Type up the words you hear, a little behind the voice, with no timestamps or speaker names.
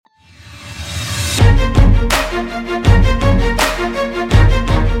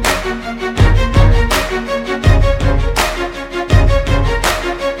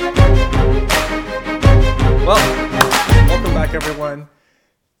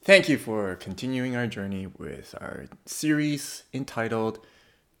Thank you for continuing our journey with our series entitled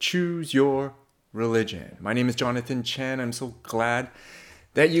Choose Your Religion. My name is Jonathan Chen. I'm so glad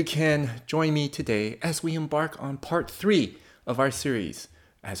that you can join me today as we embark on part 3 of our series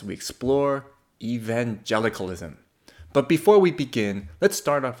as we explore evangelicalism. But before we begin, let's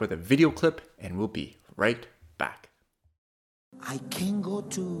start off with a video clip and we'll be right back. I can't go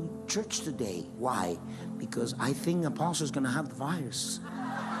to church today. Why? Because I think Apostle's going to have the virus.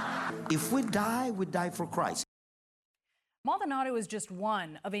 If we die for Christ. Maldonado is just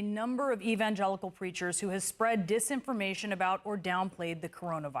one of a number of evangelical preachers who has spread disinformation about or downplayed the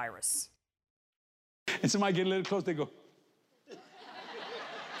coronavirus. And somebody get a little close, they go.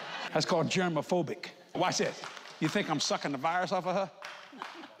 That's called germophobic. Watch this. You think I'm sucking the virus off of her?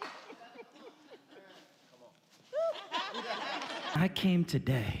 I came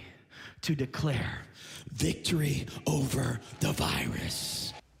today to declare victory over the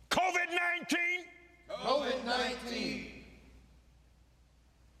virus. COVID-19. COVID-19.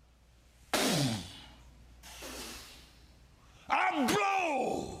 I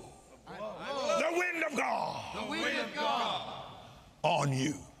blow the wind of God. The wind of God. On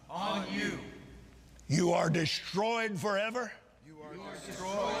you. On you. You are destroyed forever. You are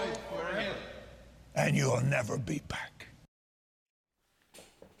destroyed forever. And you'll never be back.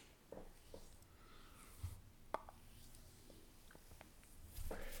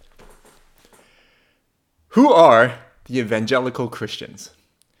 Who are the evangelical Christians?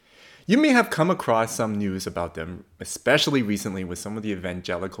 You may have come across some news about them, especially recently with some of the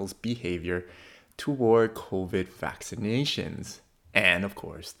evangelicals' behavior toward COVID vaccinations and, of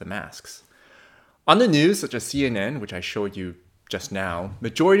course, the masks. On the news, such as CNN, which I showed you just now,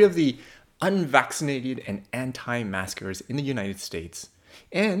 majority of the unvaccinated and anti-maskers in the United States,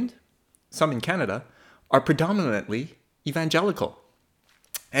 and some in Canada, are predominantly evangelical.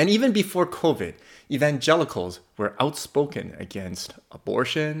 And even before COVID, evangelicals were outspoken against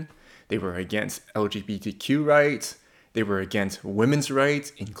abortion, they were against LGBTQ rights, they were against women's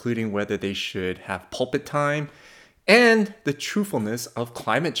rights, including whether they should have pulpit time, and the truthfulness of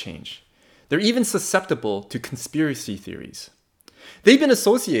climate change. They're even susceptible to conspiracy theories. They've been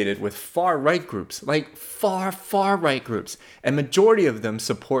associated with far-right groups, like far-right groups, and majority of them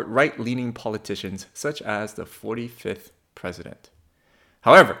support right-leaning politicians such as the 45th president.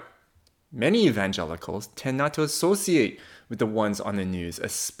 However, many evangelicals tend not to associate with the ones on the news,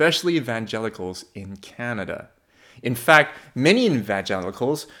 especially evangelicals in Canada. In fact, many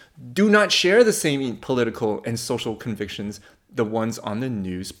evangelicals do not share the same political and social convictions the ones on the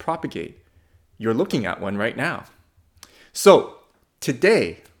news propagate. You're looking at one right now. So,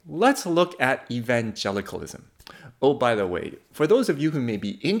 today, let's look at evangelicalism. Oh, by the way, for those of you who may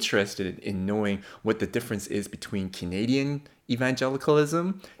be interested in knowing what the difference is between Canadian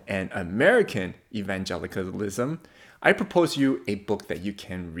evangelicalism and American evangelicalism, I propose you a book that you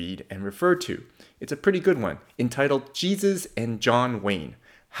can read and refer to. It's a pretty good one, entitled Jesus and John Wayne: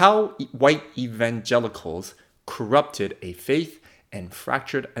 How White Evangelicals Corrupted a Faith and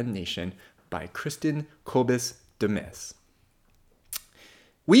Fractured a Nation by Kristin Kobes de Mes.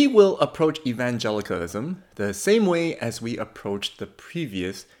 We will approach evangelicalism the same way as we approached the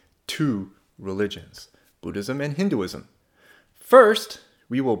previous two religions, Buddhism and Hinduism. First,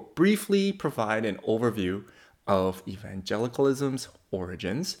 we will briefly provide an overview of evangelicalism's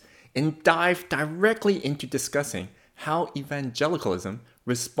origins and dive directly into discussing how evangelicalism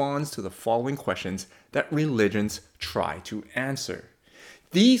responds to the following questions that religions try to answer.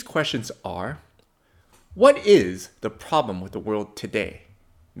 These questions are: what is the problem with the world today,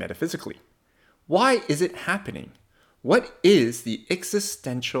 metaphysically? Why is it happening? What is the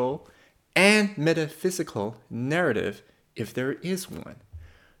existential and metaphysical narrative, if there is one?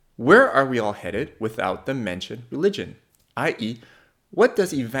 Where are we all headed without the mentioned religion? I.e., what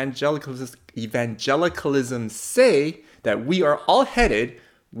does evangelicalism say that we are all headed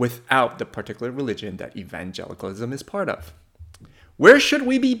without the particular religion that evangelicalism is part of? Where should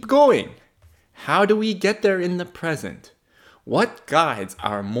we be going? How do we get there in the present? What guides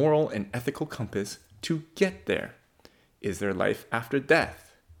our moral and ethical compass to get there? Is there life after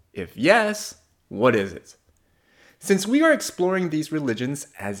death? If yes, what is it? Since we are exploring these religions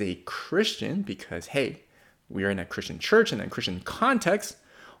as a Christian, because hey, we are in a Christian church and a Christian context,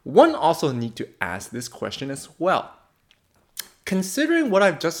 one also needs to ask this question as well. Considering what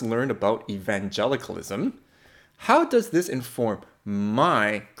I've just learned about evangelicalism, how does this inform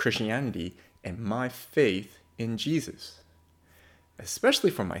my Christianity and my faith in Jesus?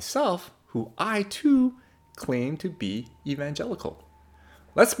 Especially for myself, who I too claim to be evangelical.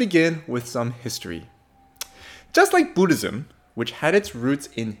 Let's begin with some history. Just like Buddhism, which had its roots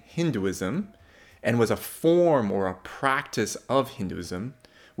in Hinduism and was a form or a practice of Hinduism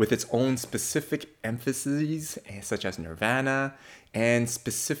with its own specific emphases, such as nirvana, and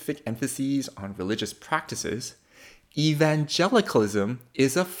specific emphases on religious practices, evangelicalism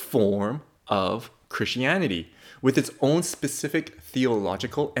is a form of Christianity with its own specific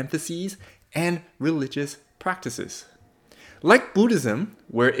theological emphases and religious practices. Like Buddhism,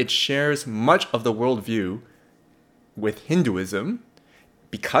 where it shares much of the worldview with Hinduism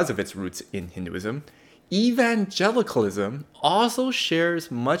because of its roots in Hinduism, evangelicalism also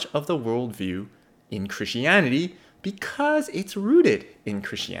shares much of the worldview in Christianity because it's rooted in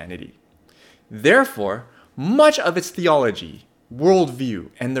Christianity. Therefore, much of its theology, worldview,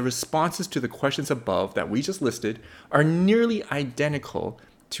 and the responses to the questions above that we just listed are nearly identical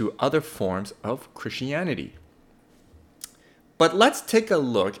to other forms of Christianity. But let's take a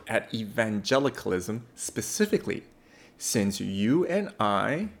look at evangelicalism specifically, since you and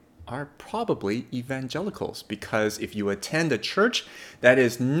I are probably evangelicals, because if you attend a church that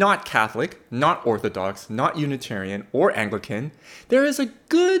is not Catholic, not Orthodox, not Unitarian, or Anglican, there is a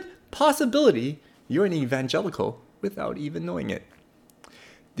good possibility you're an evangelical without even knowing it.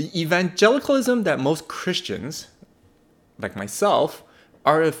 The evangelicalism that most Christians, like myself,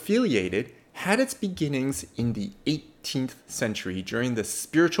 are affiliated had its beginnings in the 18th century during the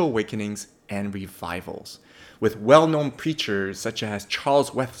spiritual awakenings and revivals, with well-known preachers such as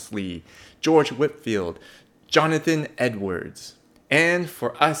Charles Wesley, George Whitefield, Jonathan Edwards, and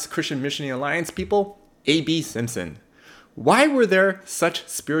for us Christian Missionary Alliance people, A.B. Simpson. Why were there such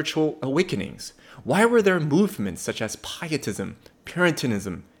spiritual awakenings? Why were there movements such as Pietism,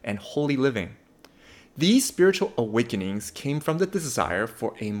 Puritanism, and holy living? These spiritual awakenings came from the desire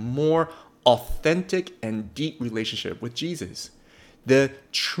for a more authentic and deep relationship with Jesus. The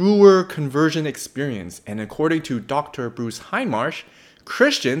truer conversion experience, and according to Dr. Bruce Hindmarsh,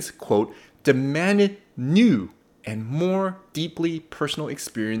 Christians, quote, demanded new and more deeply personal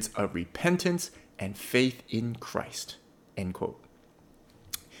experience of repentance and faith in Christ, end quote.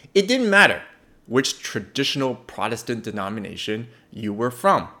 It didn't matter which traditional Protestant denomination you were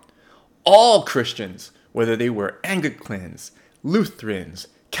from. All Christians, whether they were Anglicans, Lutherans,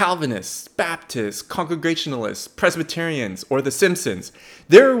 Calvinists, Baptists, Congregationalists, Presbyterians, or the Simpsons,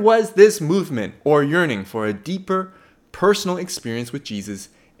 there was this movement or yearning for a deeper personal experience with Jesus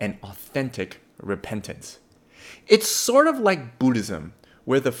and authentic repentance. It's sort of like Buddhism,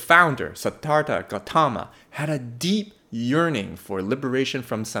 where the founder, Siddhartha Gautama, had a deep yearning for liberation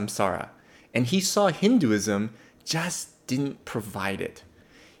from samsara, and he saw Hinduism just didn't provide it.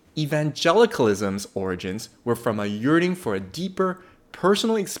 Evangelicalism's origins were from a yearning for a deeper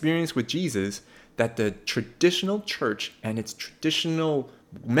personal experience with Jesus that the traditional church and its traditional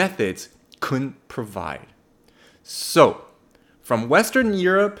methods couldn't provide. So, from Western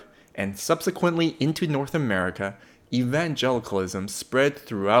Europe and subsequently into North America, evangelicalism spread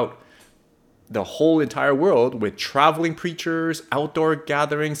throughout the whole entire world with traveling preachers, outdoor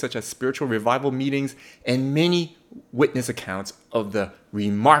gatherings such as spiritual revival meetings, and many witness accounts of the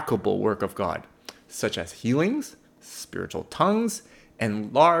remarkable work of God, such as healings, spiritual tongues,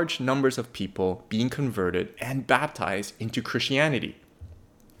 and large numbers of people being converted and baptized into Christianity.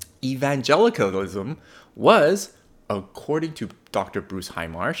 Evangelicalism was, according to Dr. Bruce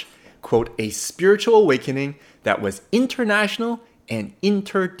Hindmarsh, quote, a spiritual awakening that was international and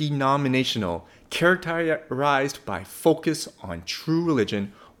interdenominational, characterized by focus on true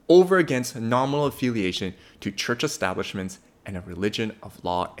religion over against nominal affiliation to church establishments and a religion of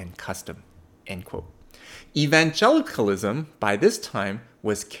law and custom, end quote. Evangelicalism, by this time,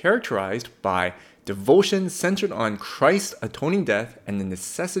 was characterized by devotion centered on Christ's atoning death and the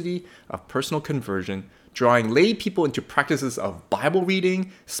necessity of personal conversion, drawing lay people into practices of Bible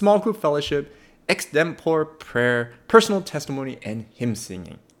reading, small group fellowship, extempore prayer, personal testimony, and hymn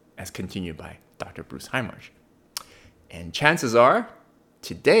singing, as continued by Dr. Bruce Hindmarsh. And chances are,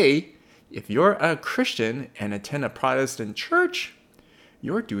 today, if you're a Christian and attend a Protestant church,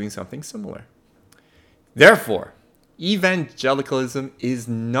 you're doing something similar. Therefore, evangelicalism is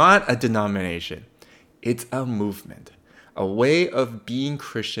not a denomination. It's a movement, a way of being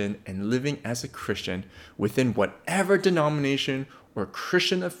Christian and living as a Christian within whatever denomination or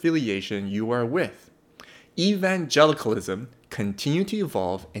Christian affiliation you are with. Evangelicalism continued to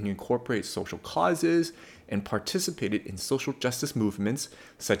evolve and incorporate social causes and participated in social justice movements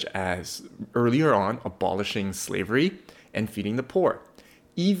such as, earlier on, abolishing slavery and feeding the poor.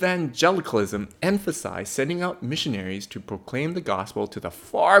 Evangelicalism emphasized sending out missionaries to proclaim the gospel to the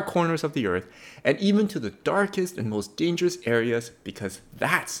far corners of the earth and even to the darkest and most dangerous areas, because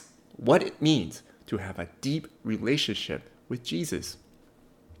that's what it means to have a deep relationship with Jesus.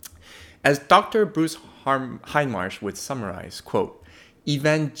 As Dr. Bruce Hindmarsh would summarize, quote,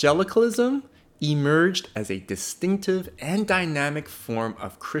 evangelicalism emerged as a distinctive and dynamic form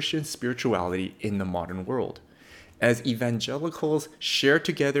of Christian spirituality in the modern world. As evangelicals shared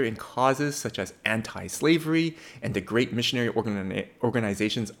together in causes such as anti-slavery and the great missionary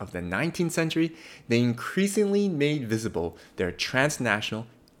organizations of the 19th century, they increasingly made visible their transnational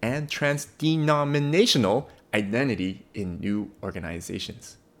and transdenominational identity in new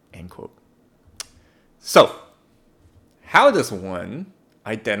organizations. End quote. So, how does one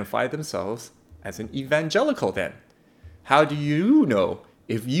identify themselves as an evangelical then? How do you know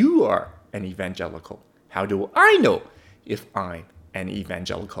if you are an evangelical? How do I know if I'm an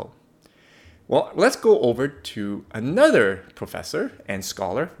evangelical? Well, let's go over to another professor and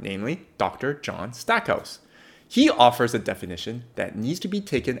scholar, namely Dr. John Stackhouse. He offers a definition that needs to be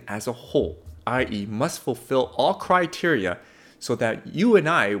taken as a whole, i.e. must fulfill all criteria so that you and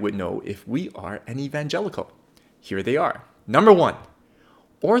I would know if we are an evangelical. Here they are. Number 1,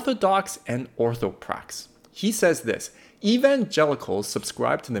 orthodox and orthoprax. He says this: evangelicals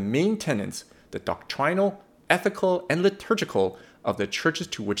subscribe to the main tenets, the doctrinal, ethical, and liturgical of the churches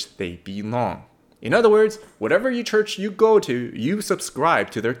to which they belong. In other words, whatever church you go to, you subscribe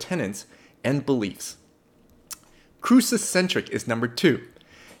to their tenets and beliefs. Crucicentric is number 2.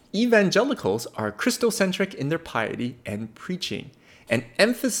 Evangelicals are Christocentric in their piety and preaching, and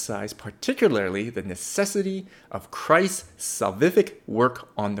emphasize particularly the necessity of Christ's salvific work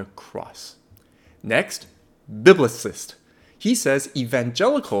on the cross. Next, biblicist. He says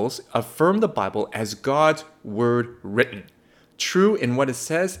evangelicals affirm the Bible as God's word written, true in what it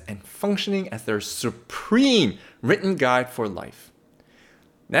says and functioning as their supreme written guide for life.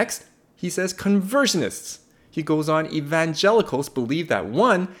 Next, he says conversionists. He goes on, evangelicals believe that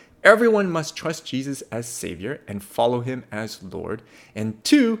 1, everyone must trust Jesus as Savior and follow him as Lord, and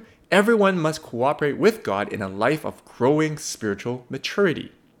 2, everyone must cooperate with God in a life of growing spiritual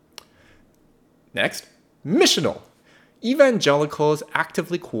maturity. Next, missional. Evangelicals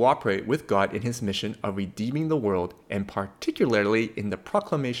actively cooperate with God in his mission of redeeming the world, and particularly in the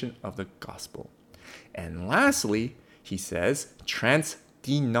proclamation of the gospel. And lastly, he says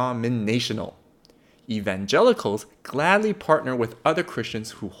transdenominational. Evangelicals gladly partner with other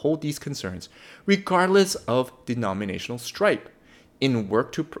Christians who hold these concerns, regardless of denominational stripe, in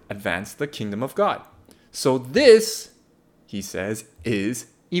work to advance the kingdom of God. So this, he says, is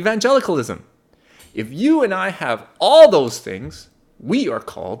evangelicalism. If you and I have all those things, we are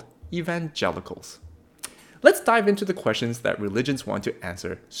called evangelicals. Let's dive into the questions that religions want to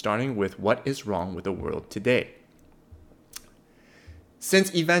answer, starting with what is wrong with the world today.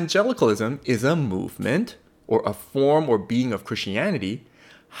 Since evangelicalism is a movement, or a form or being of Christianity,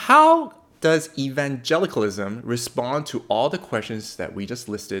 how does evangelicalism respond to all the questions that we just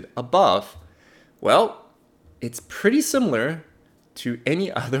listed above? Well, it's pretty similar to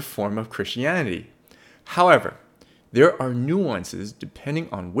any other form of Christianity. However, there are nuances depending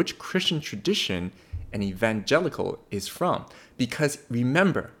on which Christian tradition an evangelical is from. Because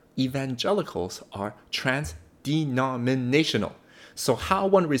remember, evangelicals are transdenominational. So how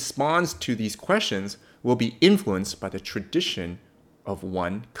one responds to these questions will be influenced by the tradition of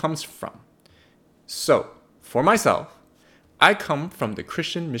one comes from. So, for myself, I come from the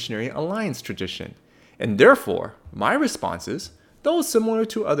Christian Missionary Alliance tradition, and therefore, my responses, though similar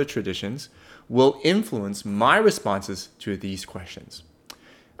to other traditions, will influence my responses to these questions.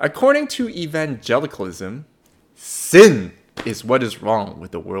 According to evangelicalism, sin is what is wrong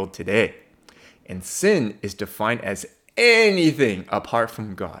with the world today. And sin is defined as anything apart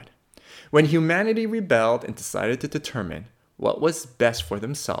from God. When humanity rebelled and decided to determine what was best for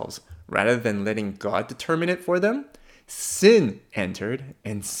themselves rather than letting God determine it for them, sin entered,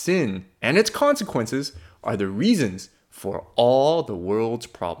 and sin and its consequences are the reasons for all the world's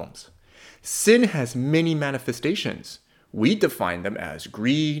problems. Sin has many manifestations. We define them as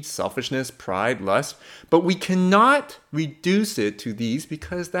greed, selfishness, pride, lust, but we cannot reduce it to these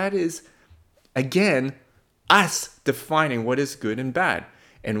because that is, again, us defining what is good and bad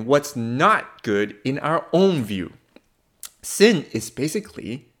and what's not good in our own view. Sin is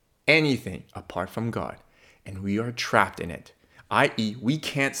basically anything apart from God, and we are trapped in it, i.e., we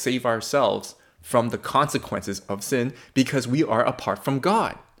can't save ourselves from the consequences of sin because we are apart from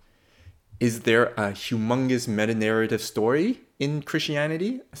God. Is there a humongous meta-narrative story in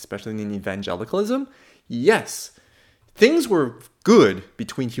Christianity, especially in evangelicalism? Yes. Things were good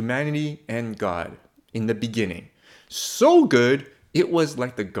between humanity and God in the beginning. So good, it was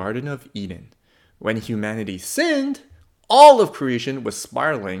like the Garden of Eden. When humanity sinned, all of creation was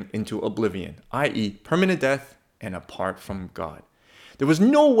spiraling into oblivion, i.e., permanent death and apart from God. There was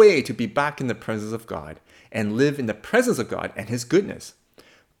no way to be back in the presence of God and live in the presence of God and His goodness.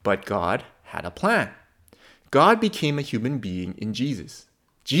 But God had a plan. God became a human being in Jesus.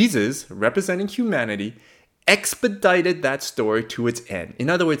 Jesus, representing humanity, expedited that story to its end. In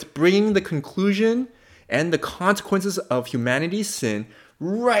other words, bringing the conclusion and the consequences of humanity's sin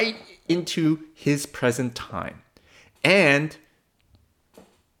right into His present time. And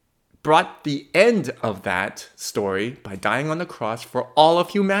brought the end of that story by dying on the cross for all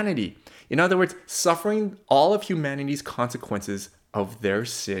of humanity. In other words, suffering all of humanity's consequences of their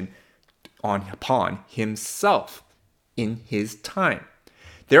sin upon Himself in His time.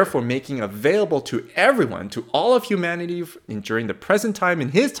 Therefore, making available to everyone, to all of humanity during the present time, in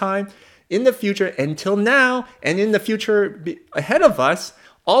His time, in the future, until now, and in the future ahead of us,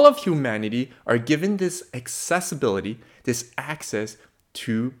 all of humanity are given this accessibility, this access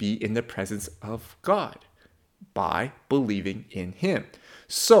to be in the presence of God by believing in Him.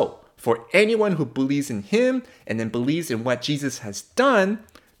 So, for anyone who believes in Him and then believes in what Jesus has done,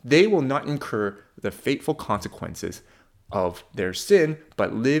 they will not incur the fateful consequences of their sin,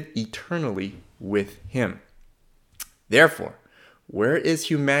 but live eternally with Him. Therefore, where is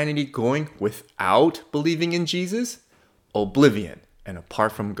humanity going without believing in Jesus? Oblivion and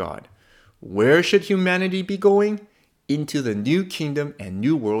apart from God. Where should humanity be going? Into the new kingdom and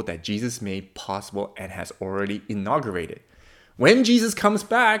new world that Jesus made possible and has already inaugurated. When Jesus comes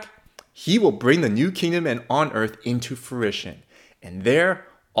back, He will bring the new kingdom and on earth into fruition. And there,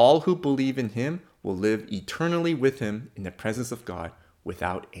 all who believe in Him will live eternally with Him in the presence of God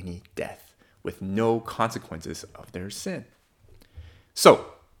without any death, with no consequences of their sin. So,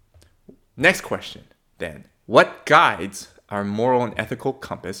 next question then. What guides our moral and ethical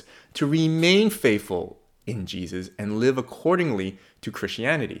compass to remain faithful in Jesus and live accordingly to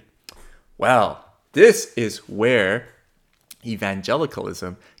Christianity? Well, this is where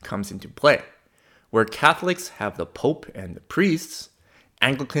evangelicalism comes into play. Where Catholics have the Pope and the priests,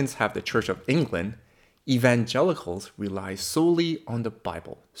 Anglicans have the Church of England, evangelicals rely solely on the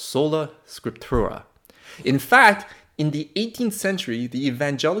Bible, sola scriptura. In fact, in the 18th century, the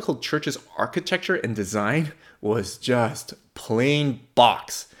evangelical church's architecture and design was just plain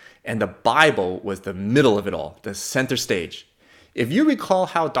box, and the Bible was the middle of it all, the center stage. If you recall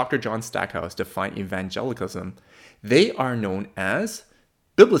how Dr. John Stackhouse defined evangelicalism, they are known as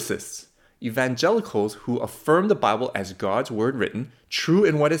biblicists, evangelicals who affirm the Bible as God's word written, true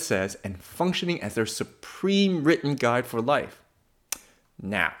in what it says, and functioning as their supreme written guide for life.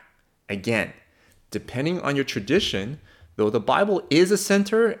 Now, again, depending on your tradition, though the Bible is a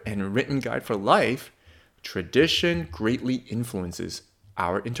center and written guide for life, tradition greatly influences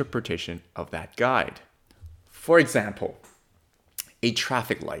our interpretation of that guide. For example, a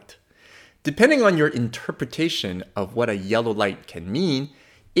traffic light. Depending on your interpretation of what a yellow light can mean,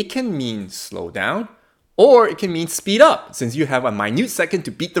 it can mean slow down, or it can mean speed up, since you have a minute second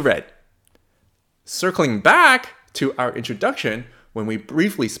to beat the red. Circling back to our introduction, when we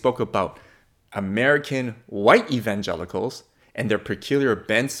briefly spoke about American white evangelicals and their peculiar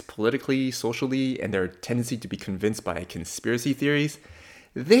bents politically, socially, and their tendency to be convinced by conspiracy theories,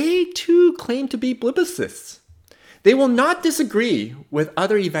 they too claim to be biblicists. They will not disagree with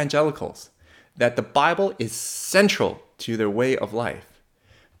other evangelicals that the Bible is central to their way of life,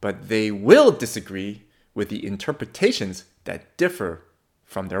 but they will disagree with the interpretations that differ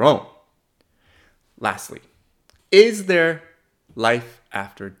from their own. Lastly, is there life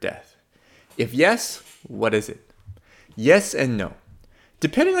after death? If yes, what is it? Yes and no.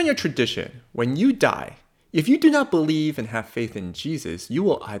 Depending on your tradition, when you die, if you do not believe and have faith in Jesus, you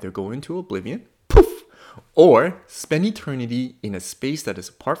will either go into oblivion, poof, or spend eternity in a space that is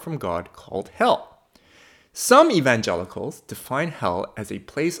apart from God called hell. Some evangelicals define hell as a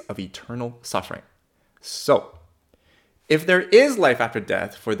place of eternal suffering. So, if there is life after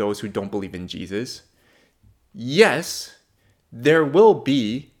death for those who don't believe in Jesus, yes, there will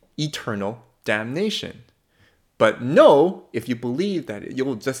be eternal damnation. But no, if you believe that it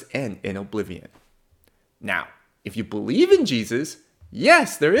will just end in oblivion. Now, if you believe in Jesus,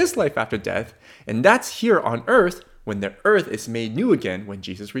 yes, there is life after death, and that's here on earth when the earth is made new again when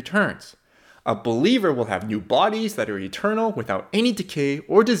Jesus returns. A believer will have new bodies that are eternal without any decay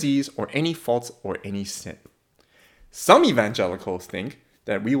or disease or any faults or any sin. Some evangelicals think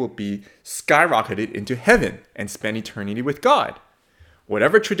that we will be skyrocketed into heaven and spend eternity with God.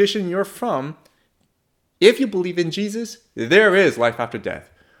 Whatever tradition you're from, if you believe in Jesus, there is life after death.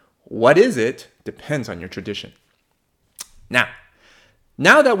 What is it depends on your tradition.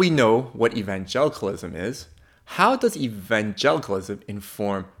 Now that we know what evangelicalism is, how does evangelicalism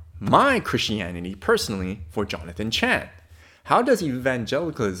inform my Christianity personally for Jonathan Chan? How does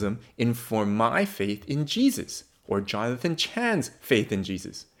evangelicalism inform my faith in Jesus or Jonathan Chan's faith in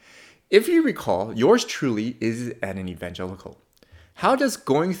Jesus? If you recall, yours truly is an evangelical. How does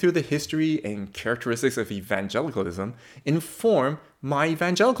going through the history and characteristics of evangelicalism inform my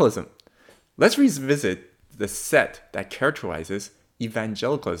evangelicalism? Let's revisit the set that characterizes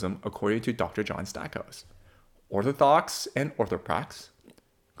evangelicalism according to Dr. John Stackhouse: Orthodox and Orthoprax,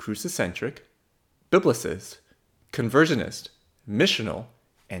 Crucicentric, Biblicist, Conversionist, Missional,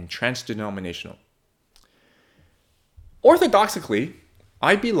 and Transdenominational. Orthodoxically,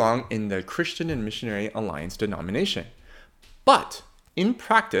 I belong in the Christian and Missionary Alliance denomination. But in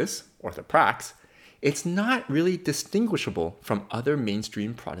practice, Orthoprax, it's not really distinguishable from other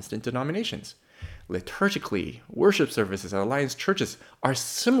mainstream Protestant denominations. Liturgically, worship services at Alliance churches are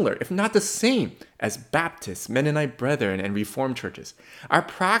similar, if not the same, as Baptist, Mennonite Brethren, and Reformed churches. Our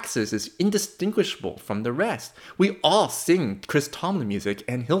praxis is indistinguishable from the rest. We all sing Chris Tomlin music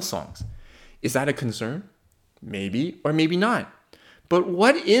and Hillsongs. Is that a concern? Maybe or maybe not. But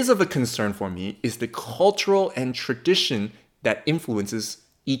what is of a concern for me is the cultural and tradition that influences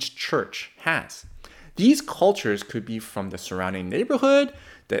each church has. These cultures could be from the surrounding neighborhood,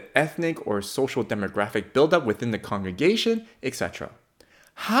 the ethnic or social demographic buildup within the congregation, etc.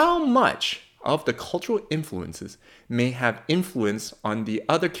 How much of the cultural influences may have influence on the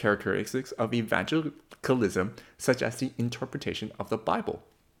other characteristics of evangelicalism, such as the interpretation of the Bible?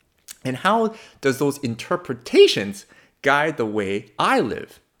 And how does those interpretations guide the way I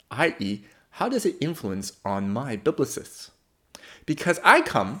live? I.e., how does it influence on my biblicists? Because I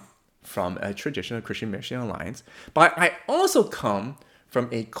come from a tradition of Christian Missionary Alliance, but I also come from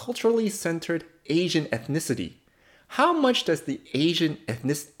a culturally centered Asian ethnicity. How much does the Asian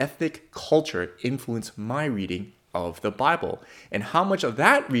ethnic culture influence my reading of the Bible? And how much of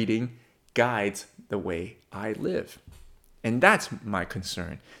that reading guides the way I live? And that's my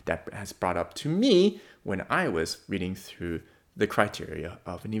concern that has brought up to me when I was reading through the criteria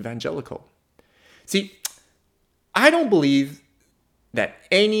of an evangelical. See, I don't believe that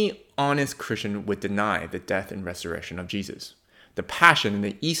any honest Christian would deny the death and resurrection of Jesus. The Passion and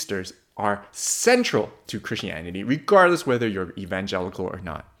the Easters are central to Christianity, regardless whether you're evangelical or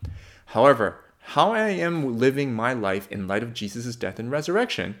not. However, how I am living my life in light of Jesus' death and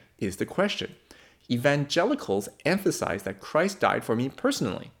resurrection is the question. Evangelicals emphasize that Christ died for me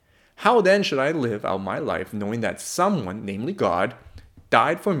personally. How then should I live out my life knowing that someone, namely God,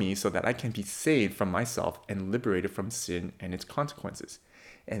 died for me so that I can be saved from myself and liberated from sin and its consequences?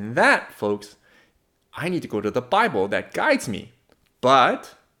 And that, folks, I need to go to the Bible that guides me.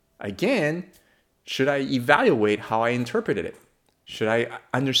 But, again, should I evaluate how I interpreted it? Should I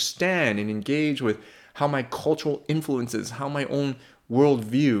understand and engage with how my cultural influences, how my own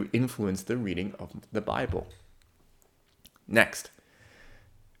worldview influence the reading of the Bible? Next.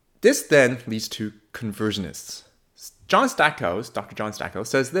 This then leads to conversionists. John Stackhouse, Dr. John Stackhouse,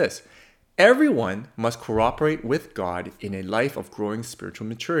 says this: everyone must cooperate with God in a life of growing spiritual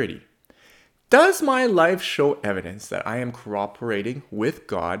maturity. Does my life show evidence that I am cooperating with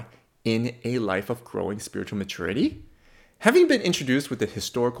God in a life of growing spiritual maturity? Having been introduced with the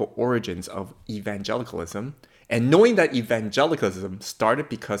historical origins of evangelicalism, and knowing that evangelicalism started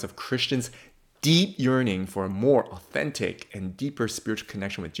because of Christians' deep yearning for a more authentic and deeper spiritual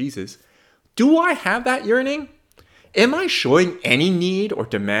connection with Jesus, do I have that yearning? Am I showing any need or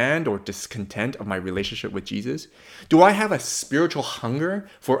demand or discontent of my relationship with Jesus? Do I have a spiritual hunger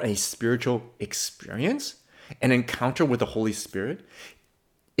for a spiritual experience, an encounter with the Holy Spirit?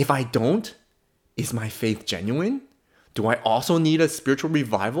 If I don't, is my faith genuine? Do I also need a spiritual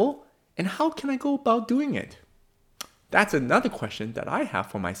revival? And how can I go about doing it? That's another question that I have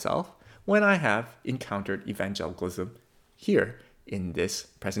for myself when I have encountered evangelicalism here in this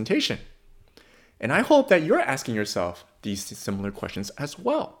presentation. And I hope that you're asking yourself these similar questions as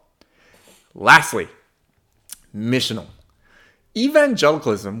well. Lastly, missional.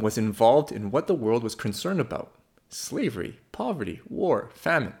 Evangelicalism was involved in what the world was concerned about: slavery, poverty, war,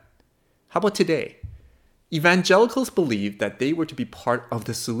 famine. How about today? Evangelicals believed that they were to be part of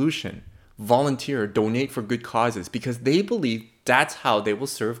the solution, volunteer, donate for good causes, because they believe that's how they will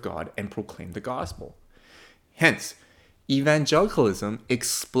serve God and proclaim the gospel. Hence, evangelicalism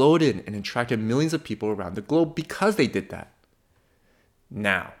exploded and attracted millions of people around the globe because they did that.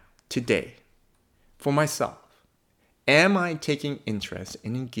 Now, today, for myself, am I taking interest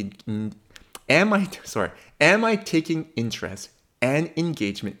and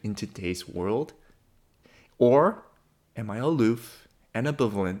engagement in today's world? Or am I aloof and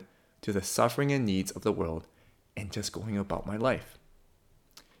ambivalent to the suffering and needs of the world and just going about my life?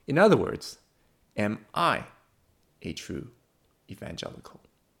 In other words, am I a true evangelical?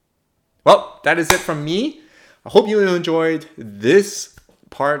 Well, that is it from me. I hope you enjoyed this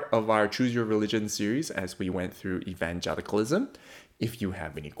part of our Choose Your Religion series as we went through evangelicalism. If you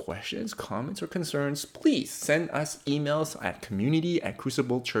have any questions, comments, or concerns, please send us emails at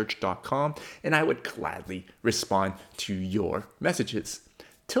community@cruciblechurch.com, and I would gladly respond to your messages.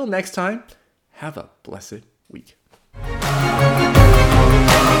 Till next time, have a blessed week.